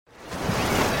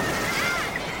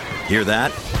Hear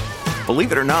that?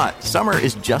 Believe it or not, summer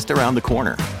is just around the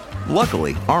corner.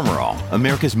 Luckily, Armor All,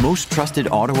 America's most trusted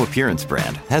auto appearance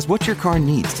brand, has what your car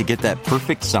needs to get that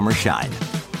perfect summer shine.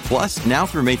 Plus, now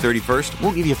through May 31st,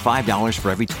 we'll give you $5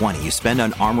 for every $20 you spend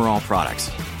on Armor All products.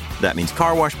 That means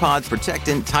car wash pods,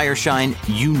 protectant, tire shine,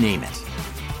 you name it.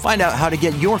 Find out how to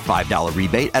get your $5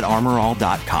 rebate at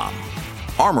armorall.com.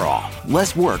 Armor All,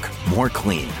 less work, more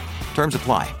clean. Terms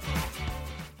apply.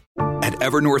 At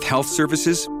Evernorth Health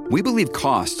Services, we believe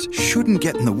costs shouldn't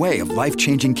get in the way of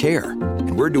life-changing care,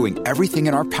 and we're doing everything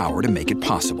in our power to make it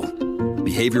possible.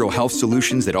 Behavioral health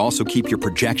solutions that also keep your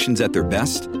projections at their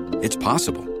best? It's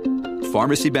possible.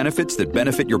 Pharmacy benefits that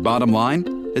benefit your bottom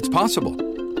line? It's possible.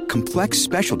 Complex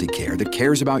specialty care that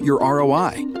cares about your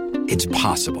ROI? It's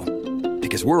possible.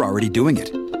 Because we're already doing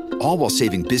it. All while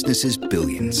saving businesses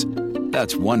billions.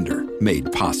 That's Wonder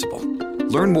made possible.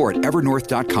 Learn more at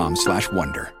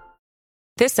evernorth.com/wonder.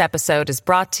 This episode is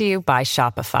brought to you by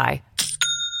Shopify.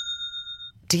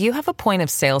 Do you have a point of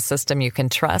sale system you can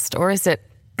trust, or is it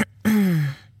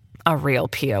a real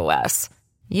POS?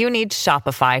 You need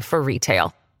Shopify for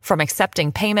retail. From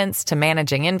accepting payments to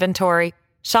managing inventory,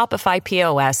 Shopify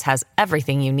POS has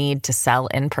everything you need to sell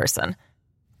in person.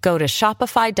 Go to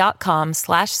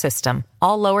shopify.com/system,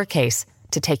 all lowercase,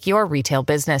 to take your retail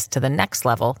business to the next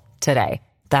level today.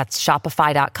 That's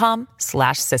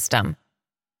shopify.com/system.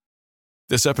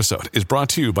 This episode is brought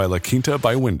to you by La Quinta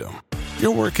by Wyndham.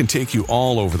 Your work can take you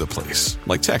all over the place,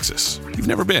 like Texas. You've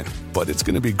never been, but it's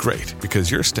going to be great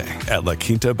because you're staying at La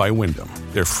Quinta by Wyndham.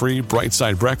 Their free Bright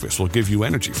Side breakfast will give you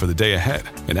energy for the day ahead.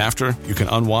 And after, you can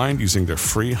unwind using their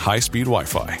free high-speed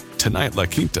Wi-Fi. Tonight, La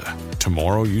Quinta.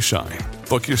 Tomorrow, you shine.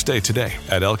 Book your stay today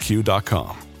at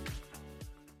lq.com.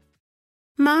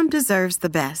 Mom deserves the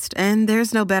best, and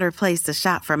there's no better place to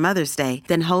shop for Mother's Day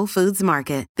than Whole Foods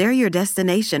Market. They're your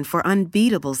destination for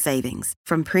unbeatable savings,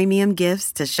 from premium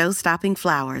gifts to show-stopping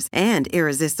flowers and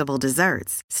irresistible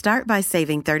desserts. Start by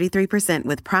saving 33%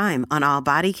 with Prime on all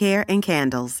body care and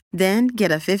candles. Then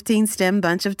get a 15-stem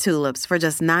bunch of tulips for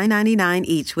just $9.99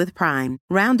 each with Prime.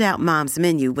 Round out Mom's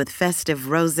menu with festive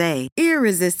rosé,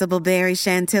 irresistible berry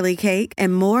chantilly cake,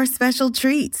 and more special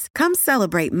treats. Come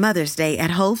celebrate Mother's Day at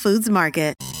Whole Foods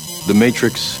Market. The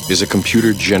Matrix is a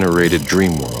computer-generated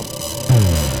dream world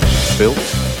built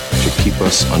to keep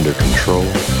us under control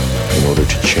in order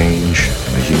to change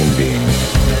a human being.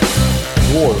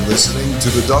 You're listening to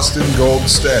the Dustin Gold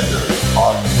Standard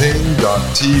on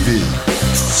Pain.tv.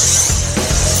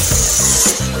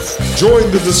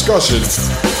 Join the discussion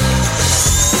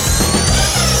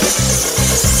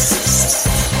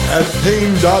at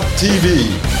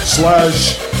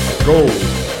Pain.tv/gold.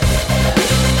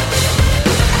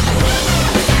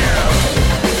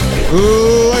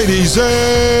 Ladies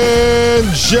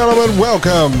and gentlemen,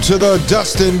 welcome to the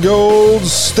Dustin Gold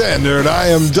Standard. I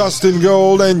am Dustin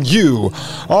Gold, and you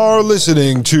are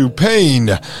listening to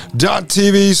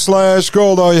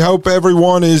Pain.tv/gold. I hope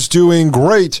everyone is doing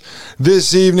great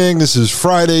this evening. This is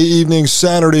Friday evening,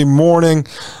 Saturday morning.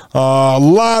 A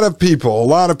lot of people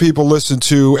listened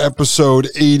to episode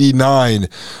 89,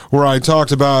 where I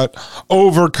talked about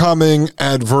overcoming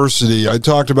adversity. I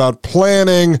talked about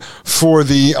planning for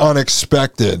the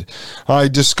unexpected. I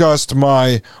discussed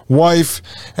my wife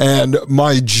and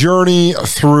my journey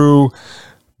through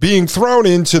being thrown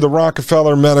into the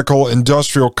Rockefeller Medical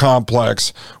Industrial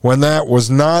Complex when that was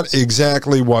not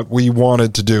exactly what we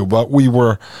wanted to do, but we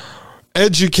were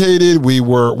educated, we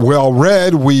were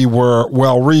well-read, we were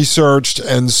well-researched,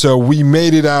 and so we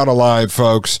made it out alive,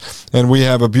 folks, and we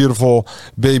have a beautiful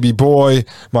baby boy.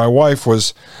 My wife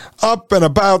was up and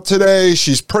about today.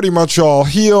 She's pretty much all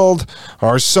healed.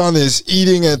 Our son is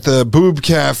eating at the Boob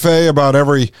Cafe about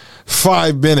every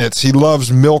 5 minutes. He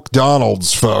loves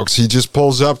McDonald's, folks. He just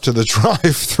pulls up to the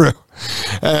drive-thru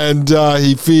and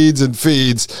he feeds and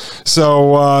feeds.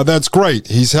 So that's great.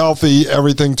 He's healthy.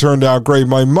 Everything turned out great.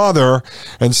 My mother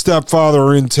and stepfather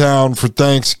are in town for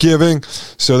Thanksgiving,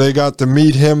 so they got to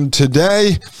meet him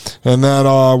today, and that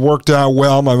worked out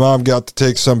well. My mom got to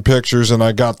take some pictures, and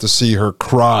I got to see her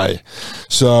cry.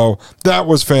 So that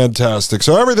was fantastic.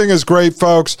 So everything is great,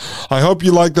 folks. I hope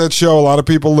you like that show. A lot of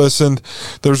people listened.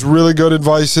 There's really good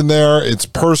advice in there. It's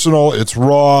personal. It's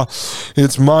raw.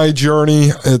 It's my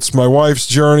journey. It's my wife's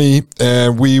journey,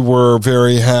 and we were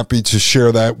very happy to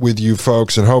share that with you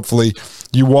folks, and hopefully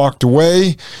you walked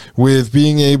away with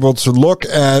being able to look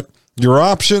at your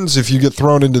options if you get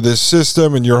thrown into this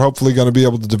system, and you're hopefully going to be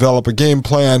able to develop a game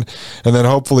plan, and then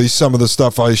hopefully some of the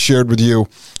stuff I shared with you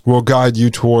will guide you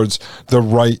towards the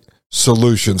right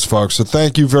solutions, folks. So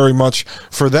thank you very much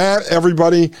for that,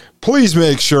 everybody. Please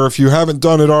make sure, if you haven't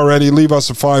done it already, leave us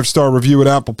a 5-star review at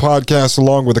Apple Podcasts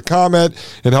along with a comment.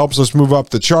 It helps us move up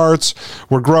the charts.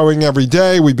 We're growing every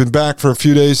day. We've been back for a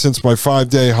few days since my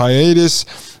 5-day hiatus,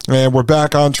 and we're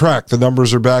back on track. The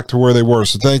numbers are back to where they were.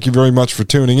 So thank you very much for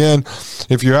tuning in.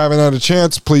 If you haven't had a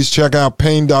chance, please check out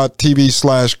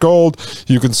pain.tv/gold.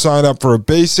 You can sign up for a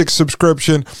basic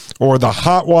subscription or the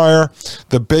Hotwire.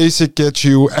 The basic gets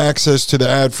you access to the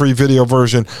ad-free video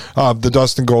version of the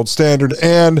Dustin Gold Standard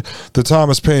and the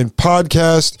Thomas Paine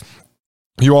podcast.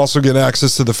 You also get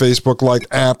access to the Facebook Like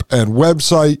app and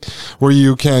website where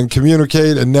you can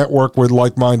communicate and network with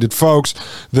like-minded folks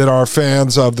that are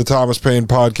fans of the Thomas Paine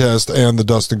podcast and the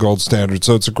Dustin Gold Standard.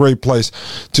 So it's a great place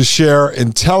to share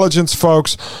intelligence,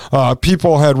 folks.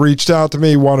 People had reached out to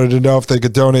me, wanted to know if they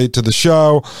could donate to the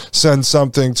show, send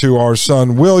something to our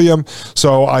son, William.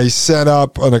 So I set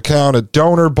up an account at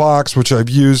DonorBox, which I've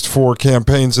used for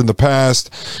campaigns in the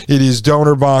past. It is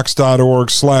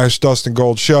donorbox.org/Dustin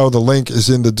Gold Show. The link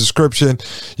is in the description.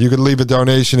 You can leave a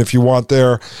donation if you want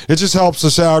there. It just helps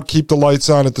us out, keep the lights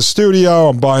on at the studio.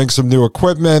 I'm buying some new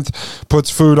equipment, puts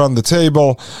food on the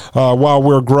table while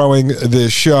we're growing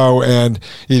this show, and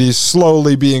it is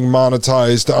slowly being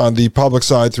monetized on the public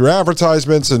side through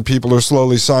advertisements, and people are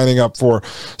slowly signing up for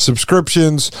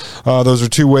subscriptions. Those are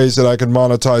two ways that I can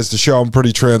monetize the show. I'm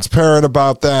pretty transparent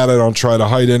about that. I don't try to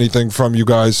hide anything from you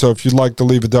guys. So if you'd like to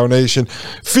leave a donation,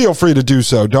 feel free to do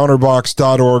so.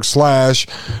 DonorBox.org/Dustin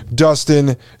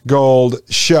Gold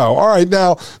Show. All right,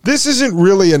 now, this isn't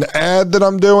really an ad that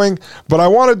I'm doing, but I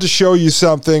wanted to show you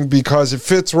something because it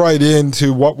fits right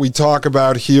into what we talk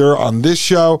about here on this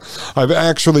show. I've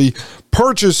actually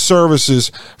purchased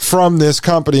services from this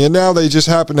company, and now they just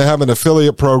happen to have an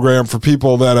affiliate program for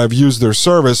people that have used their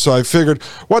service. So I figured,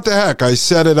 what the heck? I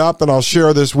set it up, and I'll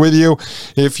share this with you.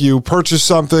 If you purchase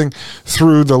something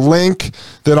through the link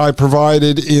that I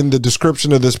provided in the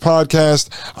description of this podcast,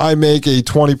 I make a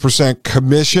 20%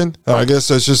 commission. I guess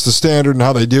that's just the standard and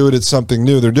how they do it. It's something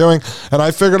new they're doing, and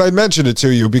I figured I'd mention it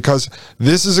to you because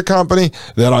this is a company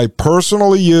that I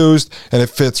personally used, and it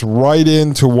fits right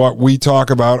into what we talk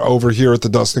about over here at the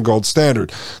Dustin Gold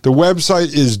Standard. The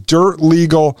website is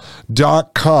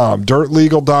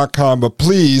dirtlegal.com, but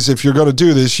please, if you're going to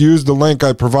do this, use the link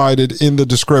I provided in the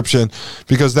description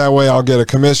because that way I'll get a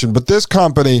commission. But this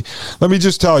company, let me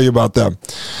just tell you about them.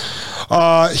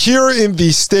 Here in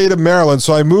the state of Maryland,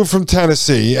 so I moved from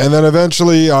Tennessee, and then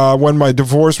eventually when my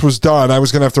divorce was done, I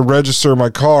was going to have to register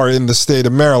my car in the state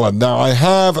of Maryland. Now, I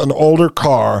have an older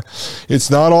car.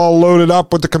 It's not all loaded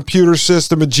up with the computer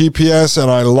system and GPS, and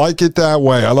I like it that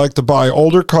way. I like to buy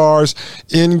older cars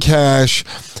in cash,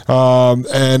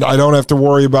 and I don't have to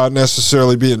worry about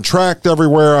necessarily being tracked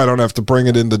everywhere. I don't have to bring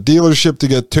it in the dealership to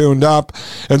get tuned up.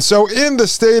 And so in the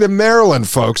state of Maryland,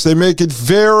 folks, they make it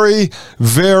very,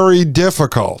 very difficult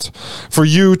for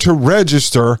you to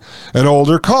register an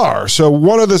older car. So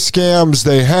one of the scams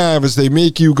they have is they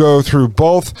make you go through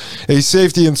both a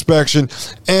safety inspection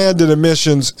and an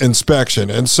emissions inspection.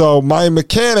 And so my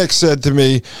mechanic said to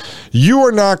me, you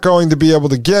are not going to be able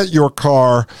to get your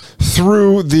car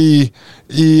through the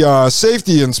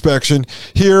safety inspection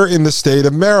here in the state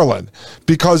of Maryland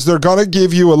because they're going to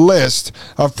give you a list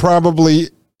of probably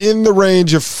in the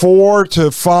range of $4,000 to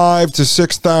 $5,000 to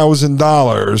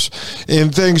 $6,000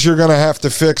 in things you're going to have to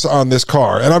fix on this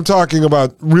car. And I'm talking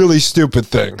about really stupid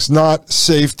things, not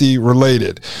safety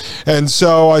related. And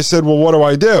so I said, well, what do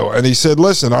I do? And he said,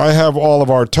 listen, I have all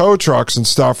of our tow trucks and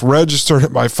stuff registered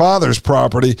at my father's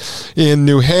property in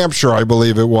New Hampshire, I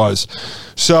believe it was.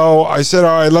 So I said,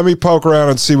 all right, let me poke around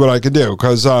and see what I can do.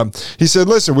 Because he said,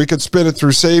 listen, we could spin it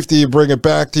through safety and bring it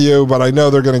back to you, but I know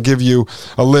they're going to give you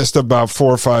a list of about $4,000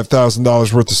 or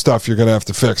 $5,000 worth of stuff you're going to have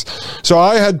to fix. So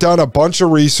I had done a bunch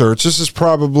of research. This is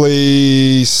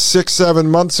probably 6-7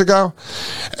 months ago.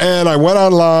 And I went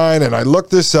online and I looked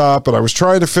this up and I was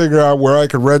trying to figure out where I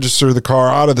could register the car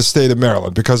out of the state of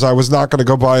Maryland because I was not going to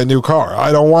go buy a new car.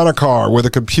 I don't want a car with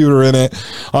a computer in it.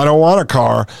 I don't want a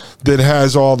car that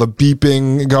has all the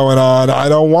beeping going on. I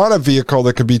don't want a vehicle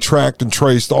that can be tracked and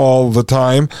traced all the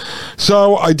time.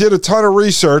 So I did a ton of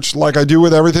research like I do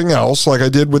with everything else, like I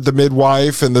did with the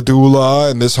midwife and the doula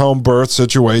and this home birth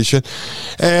situation.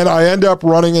 And I end up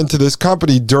running into this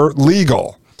company, Dirt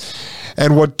Legal.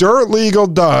 And what Dirt Legal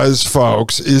does,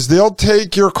 folks, is they'll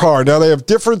take your car. Now, they have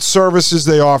different services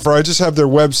they offer. I just have their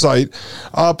website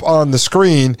up on the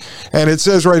screen. And it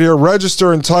says right here,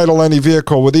 register and title any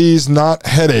vehicle with ease, not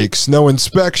headaches. No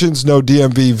inspections, no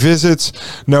DMV visits,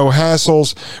 no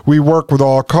hassles. We work with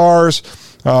all cars,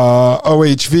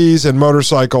 OHVs, and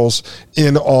motorcycles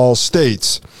in all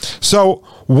states. So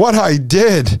what I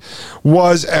did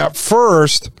was at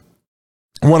first,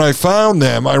 when I found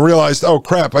them, I realized, oh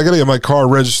crap, I got to get my car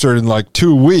registered in like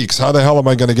 2 weeks. How the hell am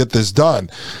I going to get this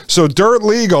done? So Dirt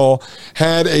Legal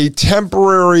had a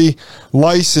temporary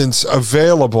license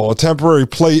available, a temporary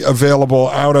plate available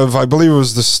out of, I believe it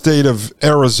was the state of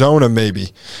Arizona,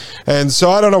 maybe. And so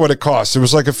I don't know what it cost. It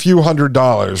was like a few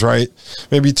 $100s, right?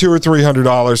 Maybe $200 or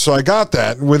 $300. So I got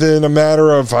that. Within a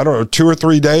matter of, I don't know, 2 or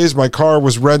 3 days, my car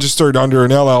was registered under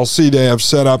an LLC they have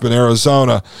set up in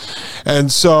Arizona.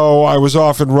 And so I was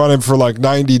off and running for like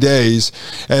 90 days.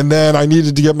 And then I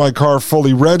needed to get my car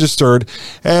fully registered.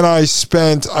 And I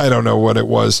spent, I don't know what it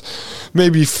was,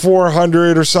 maybe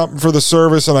 $400 or something for the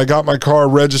service. And I got my car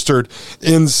registered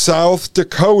in South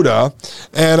Dakota.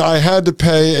 And I had to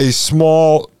pay a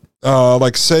small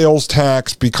like sales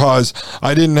tax because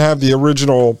I didn't have the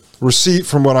original receipt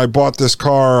from when I bought this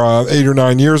car 8 or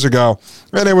 9 years ago,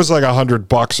 and it was like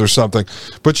 $100 or something.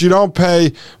 But you don't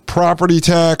pay property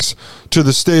tax to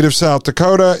the state of South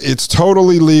Dakota. It's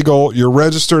totally legal. You're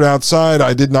registered outside.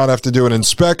 I did not have to do an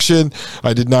inspection.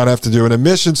 I did not have to do an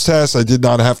emissions test. I did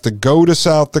not have to go to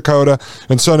South Dakota.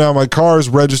 And so now my car is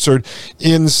registered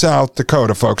in South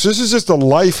Dakota, folks. This is just a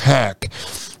life hack.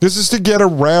 This is to get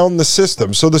around the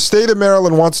system. So the state of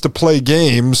Maryland wants to play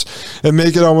games and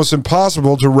make it almost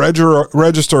impossible to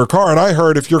register a car. And I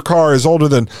heard if your car is older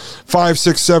than 5,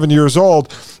 6, 7 years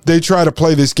old, they try to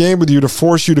play this game with you to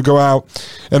force you to go out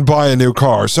and buy a new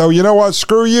car. So you know what?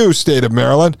 Screw you, state of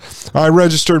Maryland. I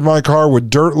registered my car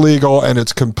with Dirt Legal, and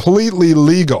it's completely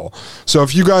legal. So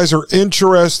if you guys are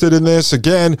interested in this,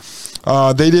 again,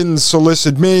 they didn't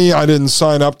solicit me. I didn't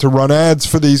sign up to run ads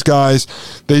for these guys.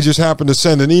 They just happened to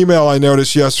send an email I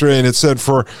noticed yesterday, and it said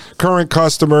for current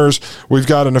customers, we've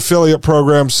got an affiliate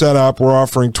program set up. We're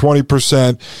offering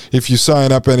 20% if you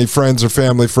sign up any friends or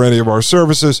family for any of our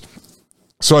services.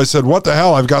 So I said, what the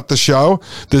hell? I've got the show.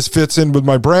 This fits in with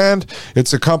my brand.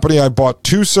 It's a company I bought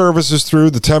 2 services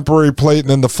through, the temporary plate and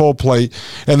then the full plate,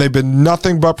 and they've been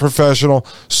nothing but professional,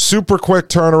 super quick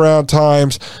turnaround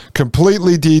times,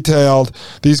 completely detailed.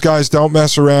 These guys don't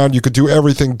mess around. You could do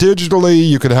everything digitally.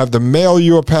 You could have them mail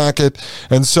you a packet.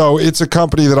 And so it's a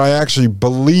company that I actually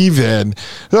believe in.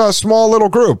 They're a small little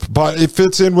group, but it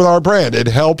fits in with our brand. It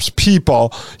helps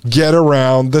people get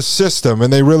around the system,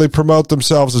 and they really promote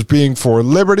themselves as being for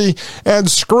liberty and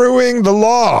screwing the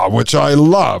law, which I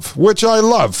love,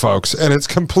 folks, and it's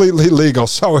completely legal.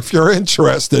 So if you're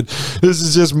interested, this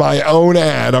is just my own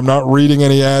ad. I'm not reading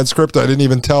any ad script. I didn't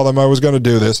even tell them I was going to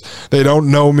do this. They don't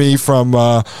know me from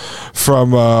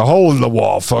hole in the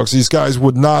wall, folks. These guys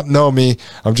would not know me.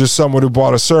 I'm just someone who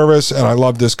bought a service, and I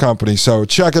love this company. So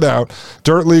check it out,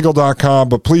 dirtlegal.com,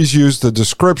 but please use the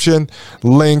description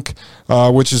link,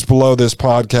 which is below this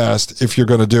podcast, if you're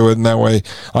going to do it, and that way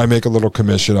I make a little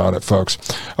commission on it, folks.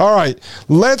 All right,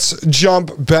 let's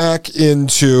jump back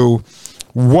into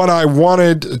what I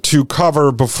wanted to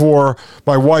cover before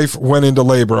my wife went into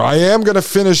labor. I am going to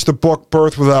finish the book,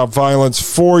 Birth Without Violence,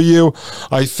 for you.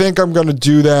 I think I'm going to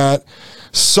do that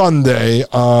Sunday.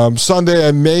 Sunday,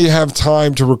 I may have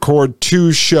time to record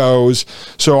 2 shows.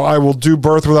 So I will do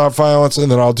Birth Without Violence, and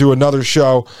then I'll do another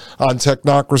show on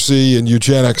technocracy and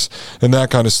eugenics and that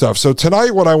kind of stuff. So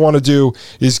tonight, what I want to do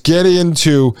is get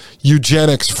into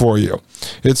eugenics for you.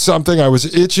 It's something I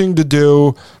was itching to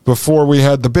do before we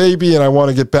had the baby, and I want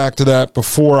to get back to that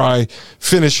before I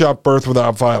finish up Birth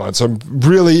Without Violence. I'm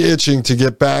really itching to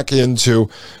get back into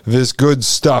this good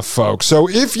stuff, folks. So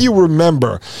if you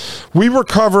remember, we were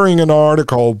covering an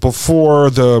article before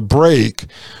the break,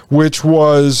 which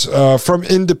was from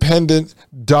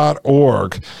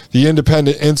independent.org, the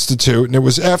Independent Institute, and it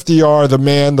was FDR, the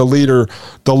man, the leader,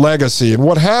 the legacy. And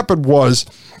what happened was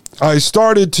I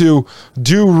started to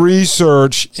do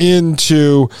research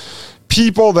into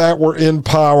people that were in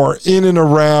power in and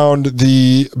around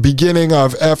the beginning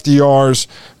of FDR's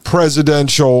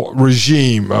presidential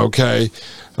regime, okay?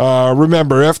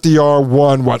 Remember, FDR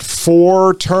won,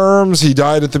 4 terms? He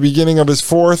died at the beginning of his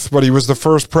 4th, but he was the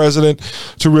first president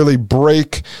to really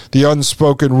break the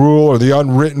unspoken rule or the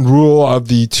unwritten rule of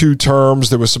the 2 terms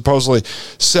that was supposedly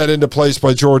set into place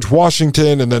by George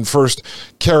Washington and then first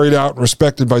carried out and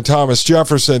respected by Thomas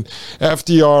Jefferson.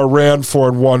 FDR ran for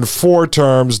and won 4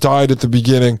 terms, died at the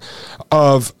beginning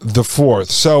of the 4th.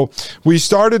 So we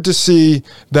started to see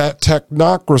that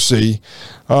technocracy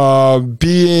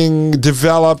being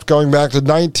developed going back to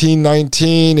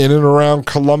 1919 in and around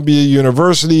Columbia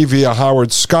University via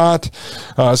Howard Scott,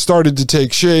 started to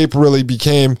take shape, really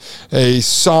became a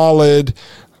solid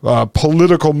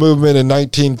political movement in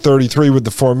 1933 with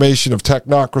the formation of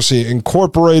Technocracy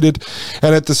Incorporated.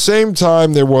 And at the same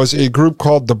time, there was a group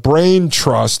called the Brain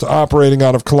Trust operating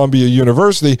out of Columbia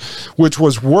University, which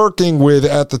was working with,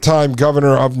 at the time,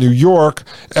 Governor of New York,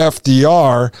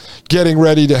 FDR, getting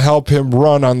ready to help him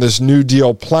run on this New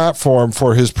Deal platform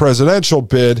for his presidential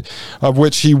bid, of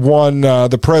which he won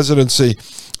the presidency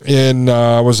in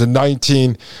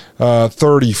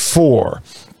 1934.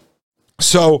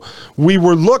 So we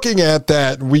were looking at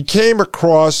that. We came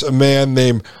across a man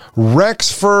named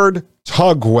Rexford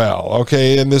Tugwell,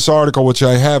 okay, in this article, which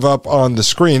I have up on the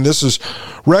screen. This is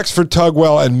Rexford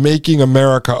Tugwell and Making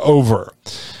America Over.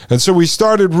 And so we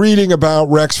started reading about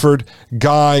Rexford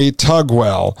Guy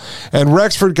Tugwell. And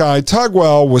Rexford Guy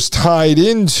Tugwell was tied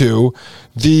into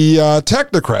the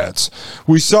technocrats.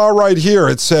 We saw right here,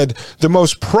 it said, the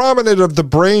most prominent of the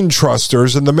brain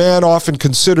trusters and the man often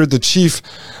considered the chief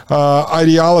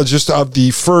ideologist of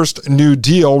the first New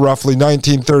Deal, roughly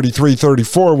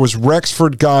 1933-34, was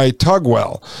Rexford Guy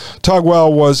Tugwell.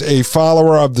 Tugwell was a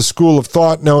follower of the school of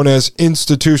thought known as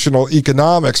institutional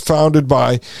economics, founded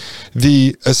by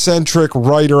the eccentric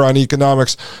writer on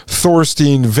economics,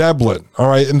 Thorstein Veblen. All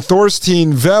right, and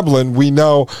Thorstein Veblen, we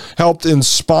know, helped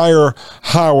inspire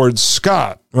Howard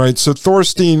Scott. Right, so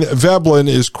Thorstein Veblen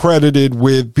is credited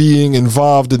with being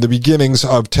involved in the beginnings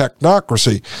of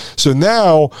Technocracy. So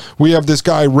now we have this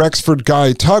guy, Rexford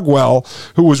Guy Tugwell,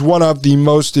 who was one of the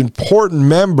most important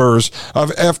members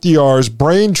of FDR's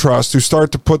Brain Trust, who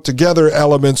start to put together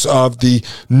elements of the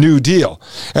New Deal.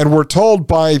 And we're told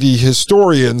by the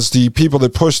historians, the people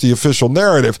that push the official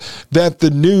narrative, that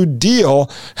the New Deal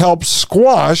helped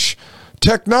squash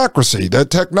technocracy. That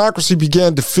technocracy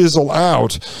began to fizzle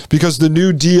out because the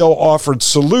New Deal offered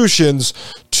solutions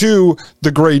to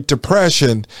the Great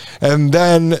Depression. And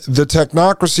then the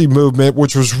technocracy movement,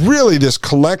 which was really this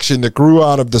collection that grew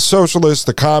out of the socialists,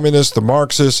 the communists, the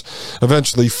Marxists,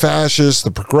 eventually fascists,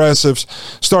 the progressives,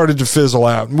 started to fizzle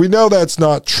out. And we know that's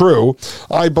not true.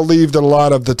 I believe that a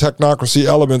lot of the technocracy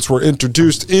elements were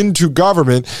introduced into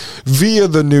government via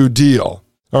the New Deal.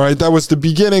 All right, that was the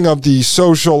beginning of the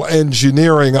social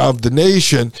engineering of the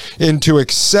nation into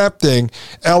accepting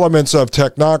elements of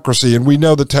technocracy. And we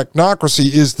know that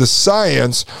technocracy is the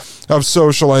science of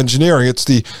social engineering. It's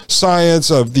the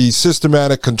science of the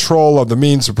systematic control of the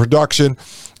means of production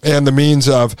and the means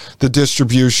of the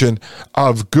distribution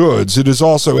of goods. It is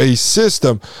also a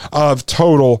system of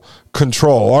total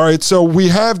control. All right, so we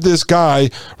have this guy,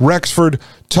 Rexford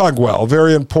Tugwell,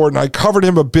 very important. I covered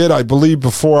him a bit, I believe,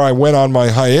 before I went on my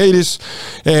hiatus,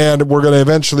 and we're going to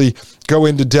eventually go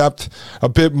into depth a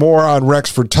bit more on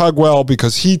Rexford Tugwell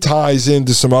because he ties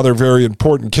into some other very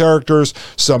important characters,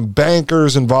 some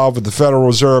bankers involved with the Federal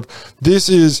Reserve. This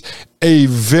is a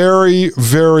very,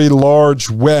 very large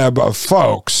web of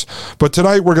folks. But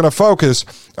tonight we're going to focus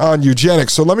on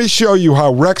eugenics. So let me show you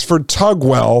how Rexford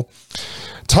Tugwell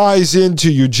ties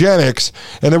into eugenics,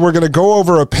 and then we're going to go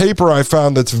over a paper I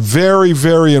found that's very,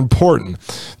 very important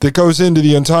that goes into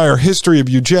the entire history of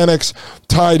eugenics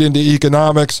tied into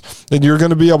economics, and you're going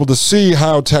to be able to see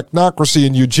how technocracy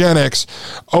and eugenics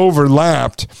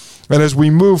overlapped. And as we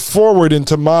move forward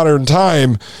into modern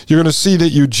time, you're going to see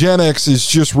that eugenics is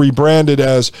just rebranded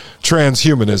as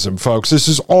transhumanism, folks. This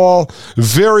is all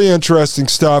very interesting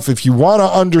stuff. If you want to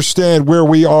understand where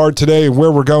we are today and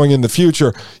where we're going in the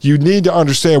future, you need to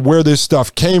understand where this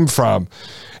stuff came from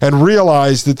and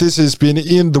realize that this has been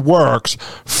in the works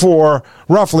for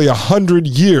roughly 100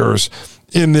 years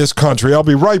in this country. I'll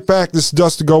be right back. This is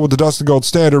Dustin Gold with the Dustin Gold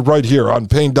Standard right here on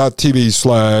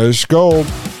Pain.tv/gold.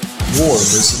 You're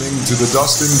listening to the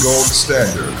Dustin Gold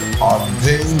Standard on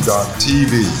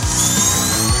Pain.tv.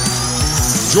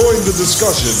 Join the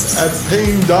discussion at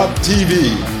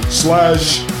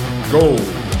Pain.tv/gold.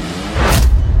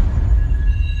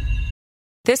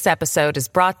 This episode is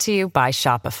brought to you by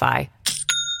Shopify.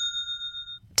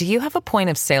 Do you have a point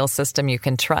of sale system you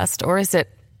can trust, or is it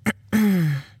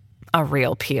a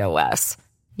real POS?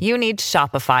 You need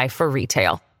Shopify for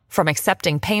retail. From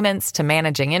accepting payments to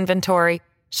managing inventory,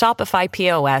 Shopify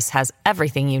POS has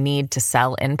everything you need to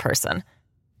sell in person.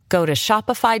 Go to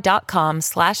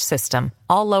shopify.com/system,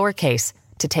 all lowercase,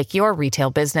 to take your retail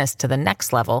business to the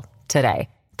next level today.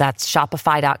 That's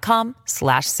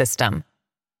shopify.com/system.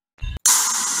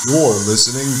 You're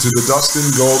listening to the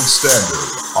Dustin Gold Standard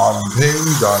on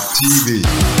Pain.tv.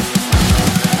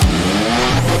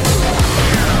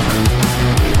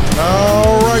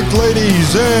 All right,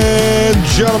 ladies and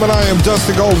gentlemen, I am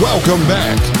Dustin Gold. Welcome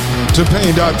back to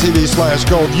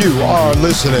Pain.tv/gold. You are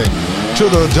listening to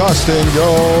the Dustin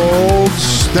Gold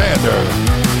Standard.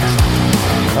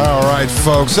 All right,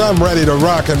 folks, I'm ready to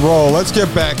rock and roll. Let's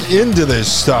get back into this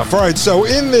stuff. All right, so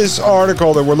in this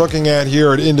article that we're looking at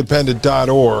here at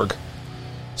independent.org,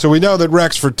 so we know that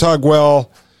Rexford Tugwell,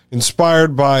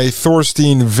 inspired by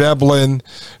Thorstein Veblen,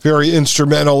 very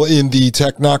instrumental in the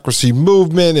Technocracy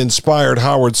movement, inspired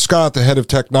Howard Scott, the head of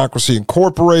Technocracy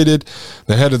Incorporated,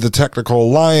 the head of the Technical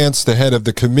Alliance, the head of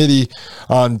the Committee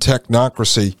on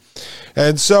Technocracy.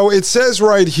 And so it says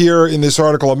right here in this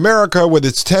article, America, with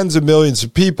its tens of millions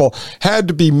of people, had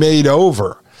to be made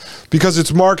over because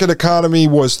its market economy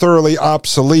was thoroughly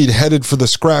obsolete, headed for the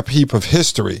scrap heap of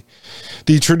history.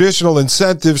 The traditional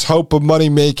incentives, hope of money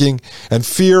making, and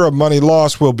fear of money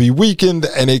loss will be weakened,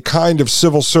 and a kind of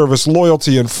civil service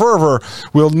loyalty and fervor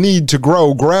will need to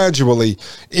grow gradually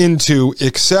into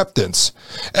acceptance.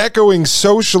 Echoing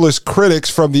socialist critics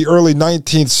from the early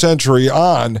 19th century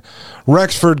on,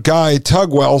 Rexford Guy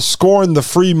Tugwell scorned the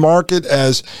free market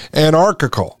as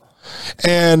anarchical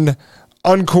and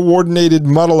uncoordinated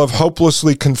muddle of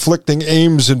hopelessly conflicting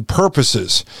aims and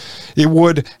purposes. It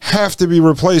would have to be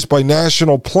replaced by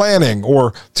national planning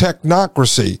or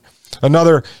technocracy,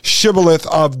 another shibboleth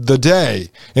of the day,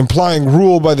 implying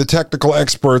rule by the technical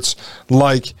experts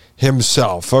like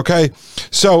himself. Okay,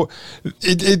 so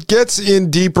it gets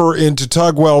in deeper into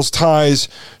Tugwell's ties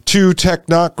to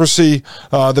technocracy.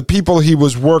 The people he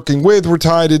was working with were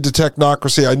tied into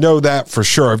technocracy. I know that for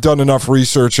sure. I've done enough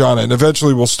research on it, and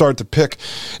eventually we'll start to pick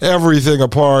everything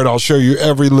apart. I'll show you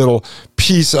every little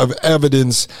piece of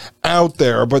evidence out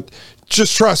there, but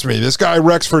just trust me, this guy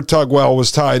Rexford Tugwell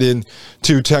was tied in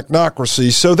to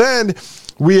technocracy. So then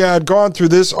we had gone through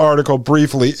this article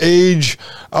briefly,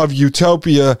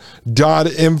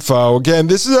 ageofutopia.info. Again,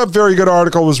 this is a very good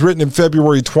article. It was written in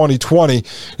February 2020,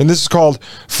 and this is called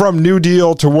From New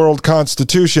Deal to World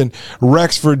Constitution,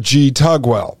 Rexford G.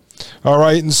 Tugwell. All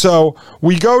right, and so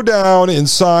we go down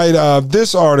inside of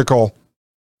this article,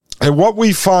 and what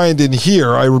we find in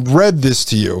here, I read this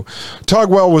to you,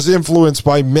 Tugwell was influenced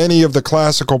by many of the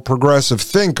classical progressive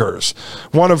thinkers,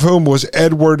 one of whom was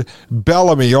Edward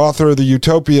Bellamy, author of the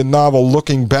utopian novel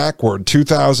Looking Backward,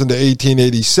 2000 to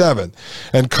 1887,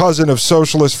 and cousin of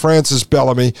socialist Francis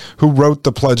Bellamy, who wrote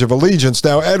the Pledge of Allegiance.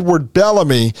 Now, Edward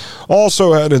Bellamy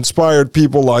also had inspired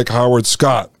people like Howard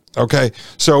Scott. Okay,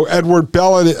 so Edward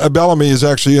Bellamy is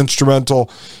actually instrumental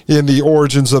in the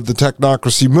origins of the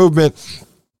technocracy movement,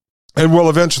 and we'll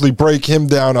eventually break him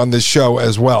down on this show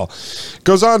as well.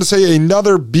 Goes on to say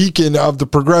another beacon of the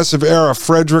progressive era,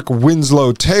 Frederick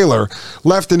Winslow Taylor,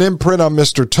 left an imprint on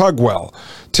Mr. Tugwell.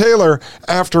 Taylor,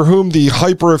 after whom the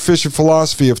hyper-efficient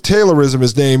philosophy of Taylorism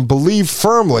is named, believed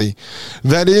firmly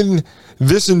that in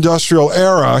this industrial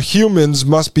era, humans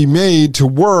must be made to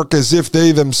work as if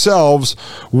they themselves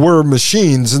were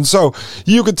machines. And so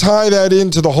you could tie that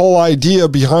into the whole idea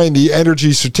behind the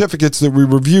energy certificates that we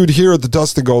reviewed here at the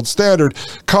Dust and Gold Standard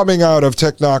coming out of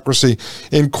Technocracy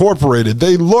Incorporated.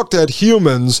 They looked at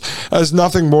humans as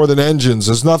nothing more than engines,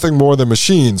 as nothing more than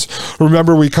machines.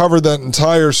 Remember, we covered that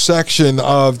entire section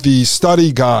of the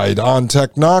study guide on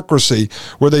technocracy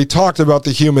where they talked about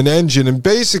the human engine and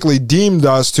basically deemed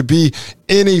us to be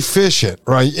inefficient,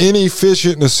 right?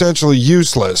 Inefficient and essentially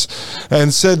useless,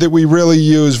 and said that we really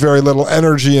use very little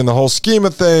energy in the whole scheme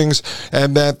of things,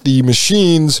 and that the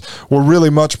machines were really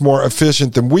much more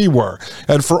efficient than we were.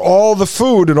 And for all the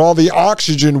food and all the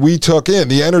oxygen we took in,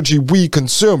 the energy we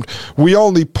consumed, we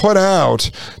only put out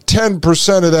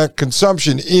 10% of that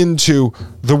consumption into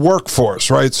the workforce,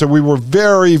 right? So we were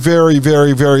very, very,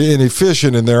 very, very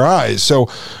inefficient in their eyes. So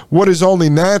what is only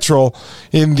natural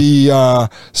in the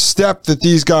step that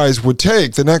these guys would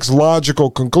take, the next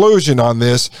logical conclusion on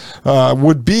this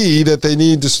would be that they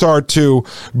need to start to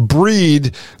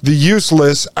breed the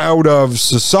useless out of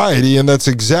society, and that's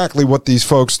exactly what these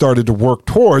folks started to work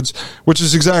towards, which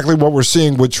is exactly what we're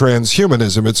seeing with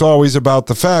transhumanism. It's always about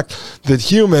the fact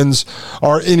that humans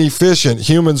are inefficient.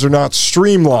 Humans are not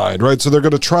streamlined, right? So they're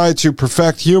going to try to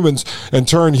perfect humans and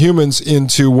turn humans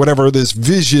into whatever this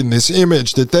vision, this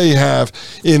image that they have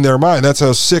in their mind. That's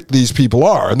how sick these people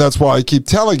are, and that's why I keep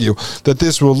telling you that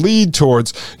this will lead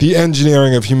towards the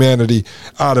engineering of humanity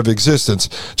out of existence.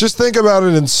 Just think about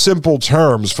it in simple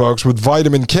terms, folks, with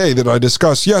vitamin K that I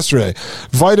discussed yesterday.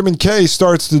 Vitamin K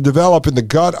starts to develop in the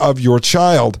gut of your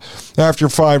child after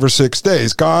 5 or 6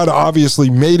 days. God obviously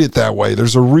made it that way.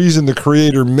 There's a reason the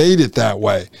Creator made it that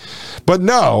way. But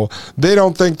no, they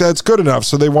don't think that's good enough,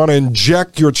 so they want to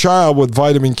inject your child with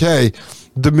vitamin K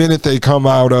the minute they come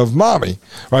out of mommy,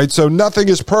 right? So nothing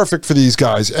is perfect for these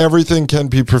guys. Everything can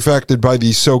be perfected by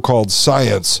the so-called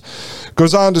science.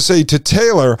 Goes on to say, to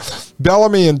Taylor,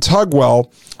 Bellamy and Tugwell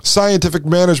Scientific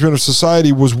management of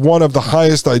society was one of the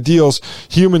highest ideals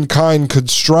humankind could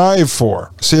strive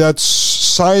for. See, that's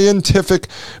scientific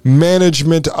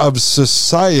management of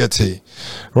society,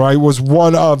 right, was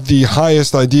one of the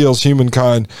highest ideals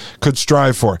humankind could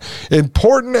strive for.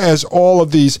 Important as all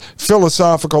of these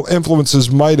philosophical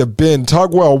influences might have been,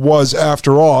 Tugwell was,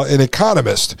 after all, an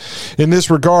economist. In this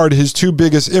regard, his two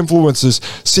biggest influences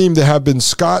seem to have been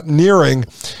Scott Nearing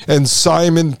and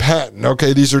Simon Patton.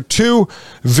 Okay, these are two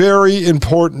very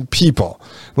important people.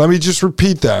 Let me just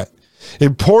repeat that.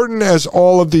 Important as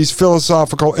all of these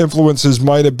philosophical influences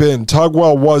might have been,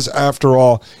 Tugwell was, after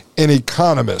all, an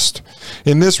economist.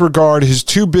 In this regard, his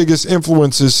two biggest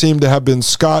influences seem to have been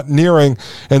Scott Nearing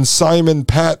and Simon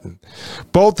Patton.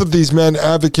 Both of these men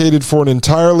advocated for an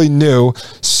entirely new,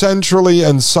 centrally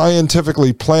and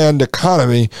scientifically planned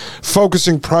economy,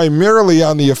 focusing primarily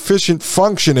on the efficient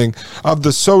functioning of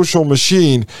the social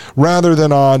machine rather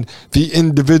than on the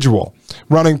individual.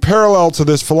 Running parallel to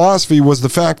this philosophy was the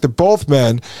fact that both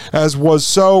men, as was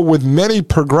so with many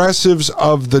progressives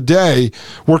of the day,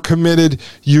 were committed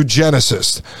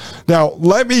eugenicists. Now,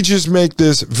 let me just make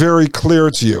this very clear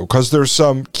to you, because there's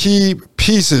some key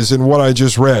pieces in what I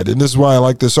just read, and this is why I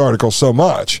like this article so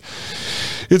much.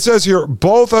 It says here,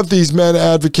 both of these men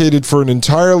advocated for an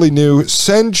entirely new,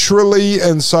 centrally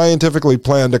and scientifically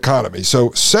planned economy.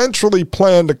 So, centrally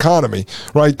planned economy,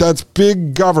 right? That's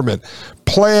big government,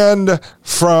 planned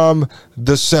from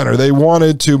the center. They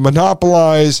wanted to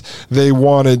monopolize, they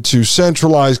wanted to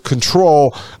centralize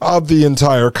control of the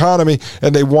entire economy,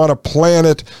 and they want to plan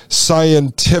it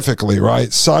scientifically,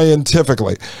 right?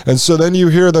 Scientifically. And so then you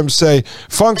hear them say,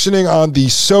 functioning on the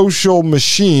social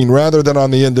machine rather than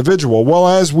on the individual. Well,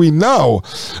 as we know,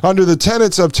 under the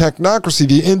tenets of technocracy,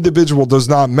 the individual does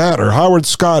not matter. Howard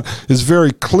Scott is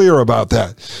very clear about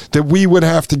that we would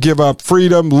have to give up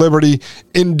freedom, liberty,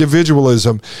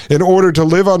 individualism in order to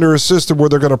live under a system where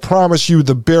they're going to promise you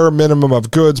the bare minimum of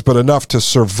goods, but enough to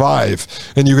survive.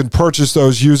 And you can purchase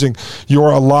those using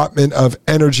your allotment of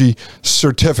energy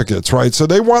certificates, right? So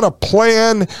they want to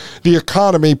plan the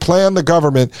economy, plan the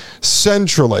government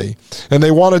centrally, and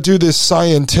they want to do this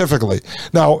scientifically.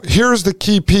 Now, here's the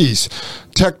key piece.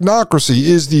 Technocracy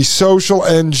is the social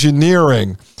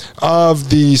engineering of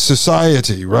the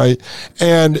society, right?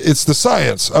 And it's the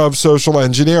science of social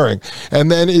engineering. And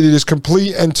then it is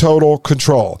complete and total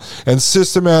control and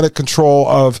systematic control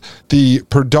of the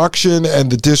production and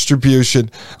the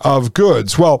distribution of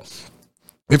goods. Well,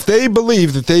 if they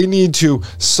believe that they need to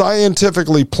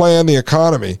scientifically plan the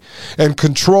economy and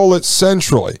control it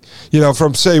centrally,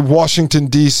 from, say, Washington,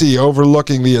 D.C.,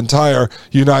 overlooking the entire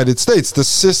United States, the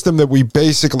system that we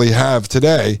basically have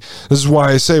today, this is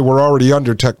why I say we're already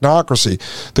under technocracy.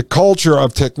 The culture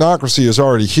of technocracy is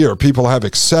already here. People have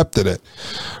accepted it,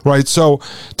 right? So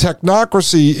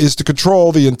technocracy is to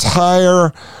control the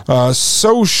entire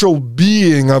social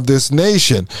being of this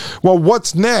nation. Well,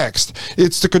 what's next?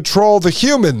 It's to control the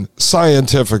human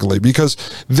scientifically, because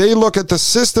they look at the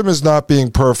system as not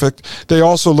being perfect. They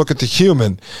also look at the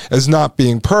human as not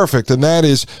being perfect, and that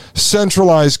is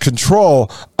centralized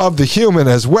control of the human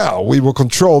as well. We will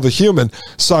control the human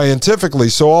scientifically.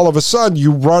 So all of a sudden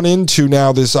you run into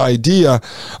now this idea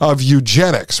of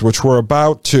eugenics, which we're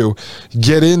about to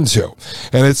get into.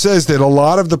 And it says that a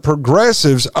lot of the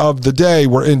progressives of the day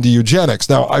were into eugenics.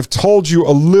 Now, I've told you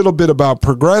a little bit about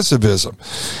progressivism.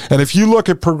 And if you look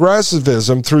at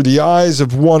progressivism through the eyes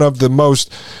of one of the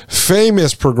most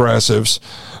famous progressives,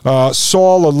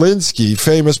 Saul Alinsky,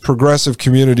 famous progressive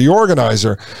community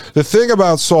organizer. The thing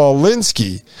about Saul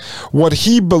Alinsky, what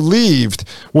he believed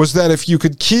was that if you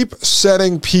could keep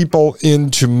setting people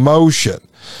into motion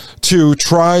to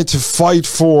try to fight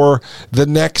for the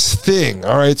next thing.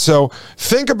 All right, so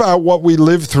think about what we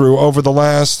lived through over the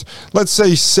last, let's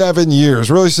say, 7 years,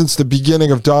 really since the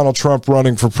beginning of Donald Trump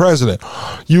running for president.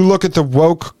 You look at the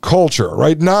woke culture,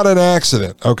 right? Not an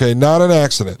accident, okay? Not an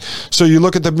accident. So you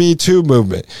look at the Me Too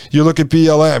movement. You look at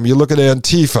BLM. You look at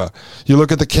Antifa. You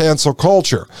look at the cancel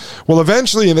culture. Well,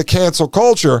 eventually in the cancel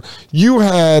culture, you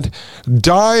had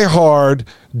diehard,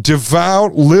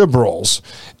 devout liberals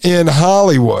in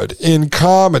Hollywood, in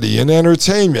comedy, in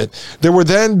entertainment, that were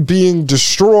then being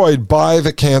destroyed by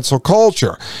the cancel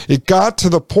culture. It got to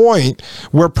the point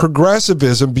where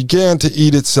progressivism began to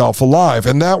eat itself alive,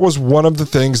 and that was one of the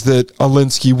things that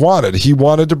Alinsky wanted. He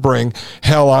wanted to bring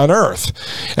hell on earth.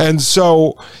 And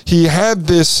so he had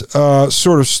this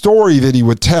sort of story that he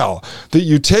would tell, that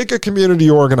you take a community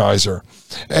organizer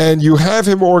and you have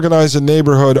him organize a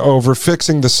neighborhood over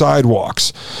fixing the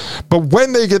sidewalks. But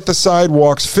when they get the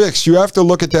sidewalks fixed, you have to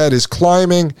look at that as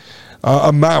climbing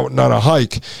a mountain on a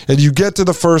hike, and you get to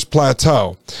the first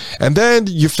plateau, and then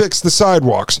you fix the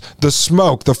sidewalks. The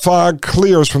smoke, the fog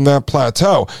clears from that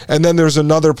plateau, and then there's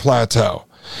another plateau.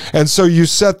 And so you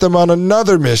set them on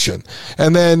another mission,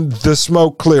 and then the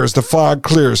smoke clears, the fog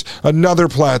clears, another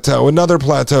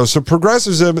plateau. So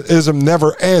progressivism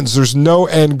never ends. There's no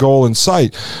end goal in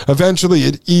sight. Eventually,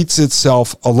 it eats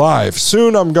itself alive.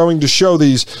 Soon, I'm going to show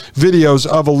these videos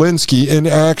of Alinsky in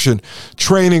action,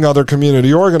 training other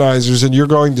community organizers, and you're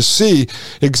going to see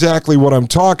exactly what I'm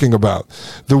talking about,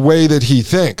 the way that he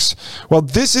thinks. Well,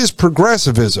 this is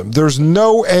progressivism. There's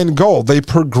no end goal. They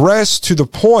progress to the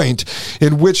point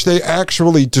in which they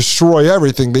actually destroy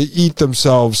everything. They eat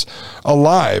themselves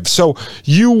alive. So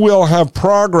you will have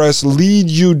progress lead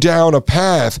you down a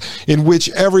path in which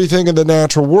everything in the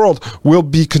natural world will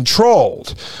be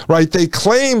controlled, right? They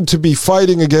claim to be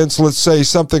fighting against, let's say,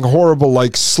 something horrible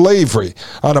like slavery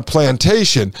on a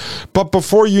plantation, but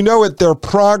before you know it, their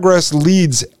progress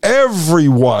leads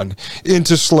everyone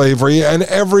into slavery, and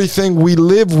everything we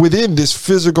live within this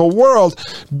physical world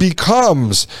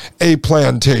becomes a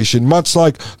plantation, much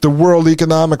like the World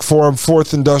Economic Forum,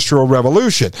 Fourth Industrial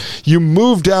Revolution. You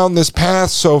move down this path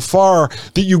so far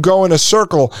that you go in a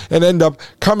circle and end up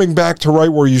coming back to right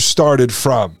where you started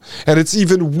from. And it's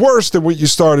even worse than what you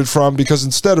started from, because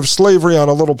instead of slavery on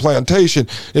a little plantation,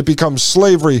 it becomes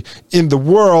slavery in the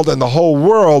world, and the whole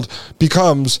world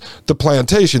becomes the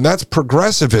plantation. That's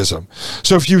progressivism.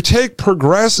 So if you take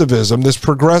progressivism, this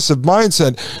progressive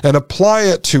mindset, and apply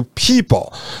it to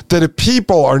people, that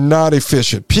people are not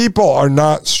efficient, people are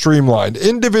not streamlined,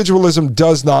 individualism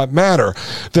does not matter,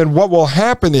 then what will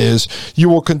happen is you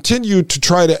will continue to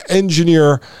try to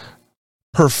engineer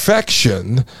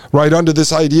perfection, right? Under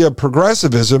this idea of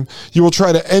progressivism, you will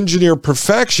try to engineer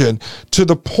perfection to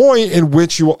the point in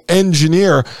which you will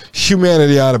engineer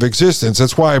humanity out of existence.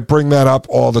 That's why I bring that up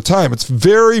all the time. It's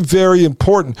very, very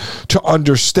important to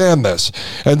understand this.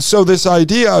 And so this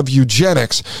idea of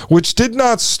eugenics, which did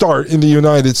not start in the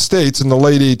United States in the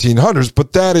late 1800s,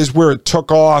 but that is where it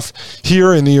took off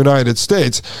here in the United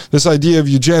States. This idea of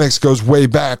eugenics goes way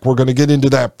back. We're going to get into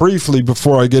that briefly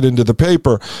before I get into the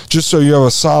paper, just so you have a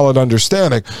solid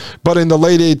understanding. But in the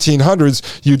late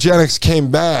 1800s, eugenics came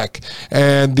back,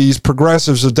 and these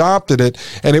progressives adopted it,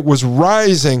 and it was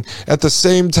rising at the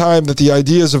same time that the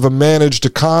ideas of a managed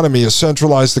economy, a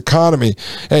centralized economy,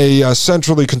 a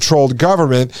centrally controlled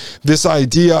government, this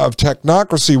idea of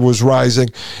technocracy was rising.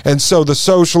 And so the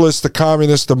socialists, the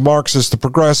communists, the Marxists, the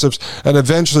progressives, and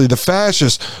eventually the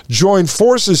fascists joined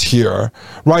forces here,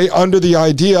 right, under the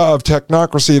idea of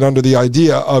technocracy and under the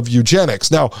idea of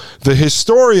eugenics. Now, the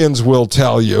historians will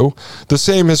tell you, the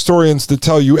same historians that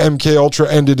tell you MK Ultra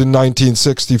ended in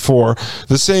 1964,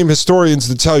 the same historians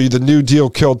that tell you the New Deal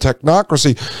killed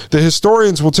technocracy, the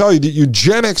historians will tell you that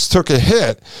eugenics took a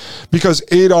hit because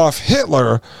Adolf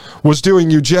Hitler was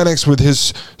doing eugenics with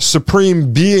his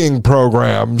supreme being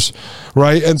programs,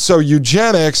 right? And so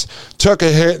eugenics took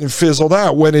a hit and fizzled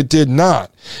out when it did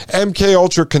not. MK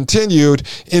Ultra continued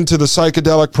into the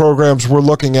psychedelic programs we're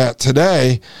looking at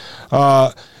today.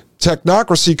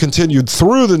 Technocracy continued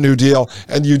through the New Deal,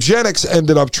 and eugenics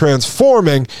ended up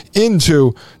transforming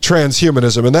into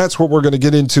transhumanism. And that's what we're going to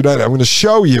get into tonight. I'm going to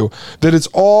show you that it's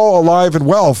all alive and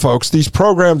well, folks. These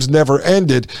programs never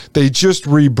ended. They just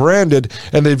rebranded,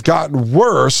 and they've gotten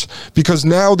worse because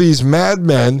now these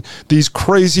madmen, these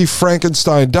crazy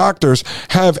Frankenstein doctors,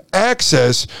 have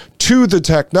access to the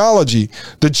technology,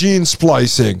 the gene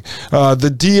splicing,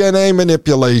 the DNA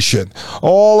manipulation,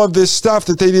 all of this stuff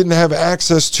that they didn't have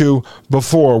access to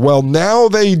before. Well, now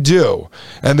they do,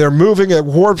 and they're moving at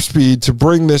warp speed to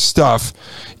bring this stuff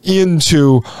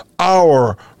into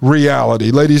our reality.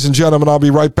 Ladies and gentlemen, I'll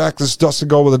be right back. This is Dustin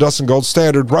Gold with the Dustin Gold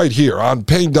Standard right here on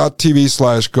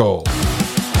Pain.tv/gold.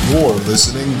 You're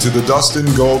listening to the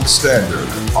Dustin Gold Standard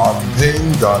on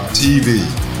Pain.tv.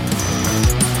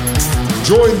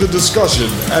 Join the discussion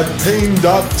at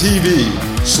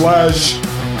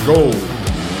Pain.tv/gold.